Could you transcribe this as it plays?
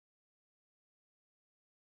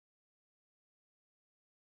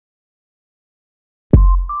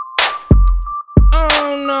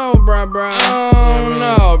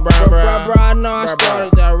Nah, bro, I know I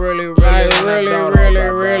started that really. I'm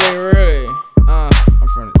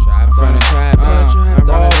from the trap. I'm from the trap.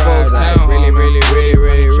 All folks count, really.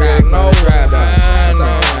 No rap,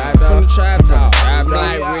 from the trap,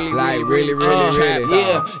 really.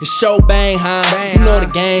 Yeah, it's show bang, huh? You know the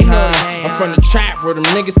game, huh? I'm from the trap where them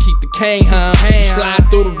niggas keep the cane, huh? You slide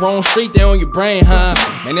through the wrong street, they on your brain, huh?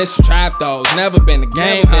 Man, this trap though, it's never been the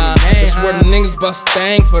game, huh? That's where them niggas bust a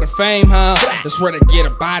thing for the fame, huh? That's where they get a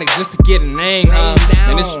body just to get a name, huh?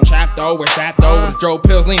 Man, this trap though, where's that though? Where the drug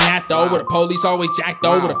pills lean that though? Where the police always jack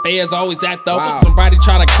though? Where the feds always at though? Somebody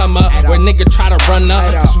try to come up, where nigga try to run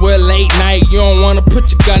up. That's where late night, you don't wanna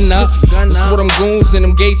put your gun up. That's where them goons in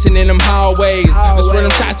them gates and in them hallways. That's where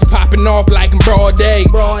them shots be popping off like in broad day,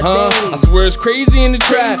 huh? I swear it's crazy in the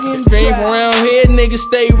trap. If you ain't from around here, nigga,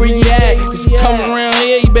 stay where you at. If you come around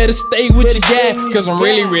here, you better stay with your gat. Cause I'm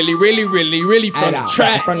really from the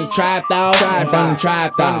trap. From the trap though, from the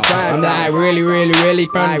trap though. I'm like really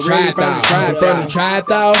from the trap though. From the trap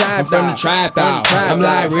though, from the trap though. I'm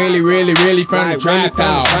like really from the trap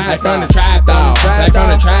though. Like from the trap though, like from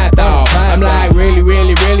the trap though. I'm like really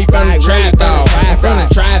from the trap though. From the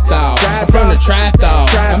trap though, from the trap though.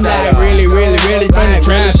 I'm like really from the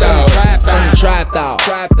trap though. From the trap though,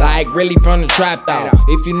 like really from the trap though.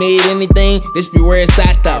 If you need anything, this be where it's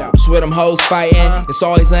at though. It's where them hoes fighting, it's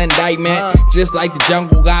always an indictment. Just like the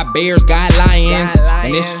jungle got bears, got lions,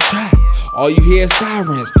 and it's a trap. All you hear is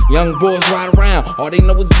sirens, young boys ride around, all they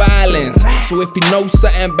know is violence. So if you know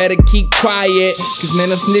something, better keep quiet, cause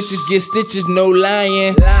none of snitches get stitches, no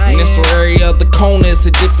lying. And this area of the corner is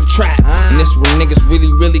a different trap, and this where niggas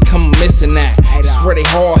really come missing at. This where they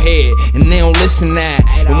hard head, and they don't listen that.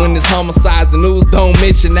 And when there's homicides, the news don't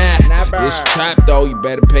mention that. This trap though, you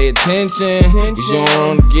better pay attention, cause you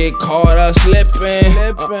don't wanna get caught up slipping.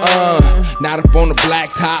 Not up on the black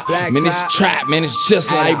top, man, this trap, man, it's just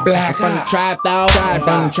like black. Trap though,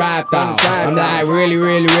 from the trap though. I'm like really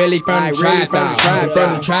from the trap though.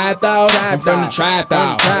 From the trap though, from the trap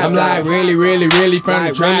though. I'm like really from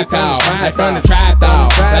the trap though. Like from the trap though,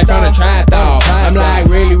 like from the trap though. I'm like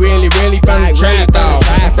really from the trap